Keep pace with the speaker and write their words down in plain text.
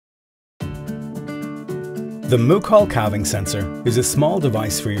The Moocall Calving Sensor is a small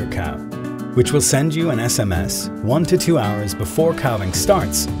device for your cow, which will send you an SMS 1 to 2 hours before calving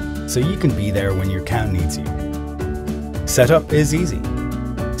starts, so you can be there when your cow needs you. Setup is easy.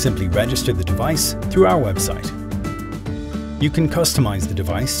 Simply register the device through our website. You can customize the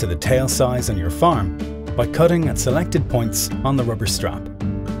device to the tail size on your farm by cutting at selected points on the rubber strap.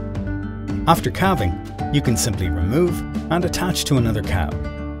 After calving, you can simply remove and attach to another cow.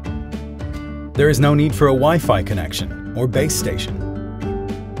 There is no need for a Wi-Fi connection or base station.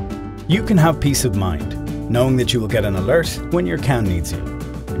 You can have peace of mind, knowing that you will get an alert when your cow needs you,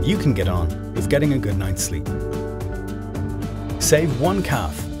 and you can get on with getting a good night's sleep. Save one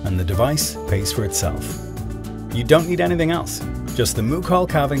calf and the device pays for itself. You don't need anything else, just the Moocall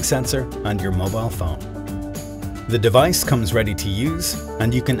Calving Sensor and your mobile phone. The device comes ready to use,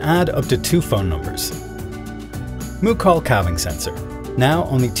 and you can add up to 2 phone numbers. Moocall Calving Sensor, now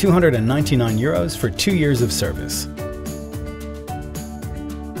only €299 for 2 years of service.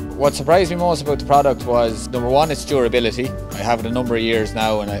 What surprised me most about the product was, number one, its durability. I have it a number of years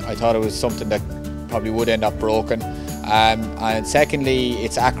now, and I thought it was something that probably would end up broken. And secondly,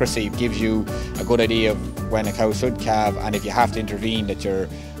 its accuracy gives you a good idea of when a cow should calve, and if you have to intervene, that you're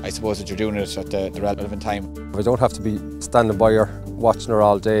doing it at the relevant time. I don't have to be standing by her, watching her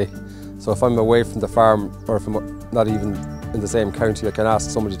all day. So if I'm away from the farm, or if I'm not even in the same county, I can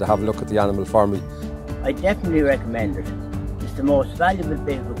ask somebody to have a look at the animal for me. I definitely recommend it. It's the most valuable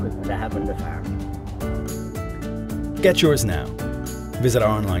bit of equipment I have on the farm. Get yours now. Visit our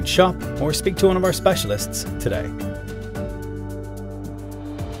online shop or speak to one of our specialists today.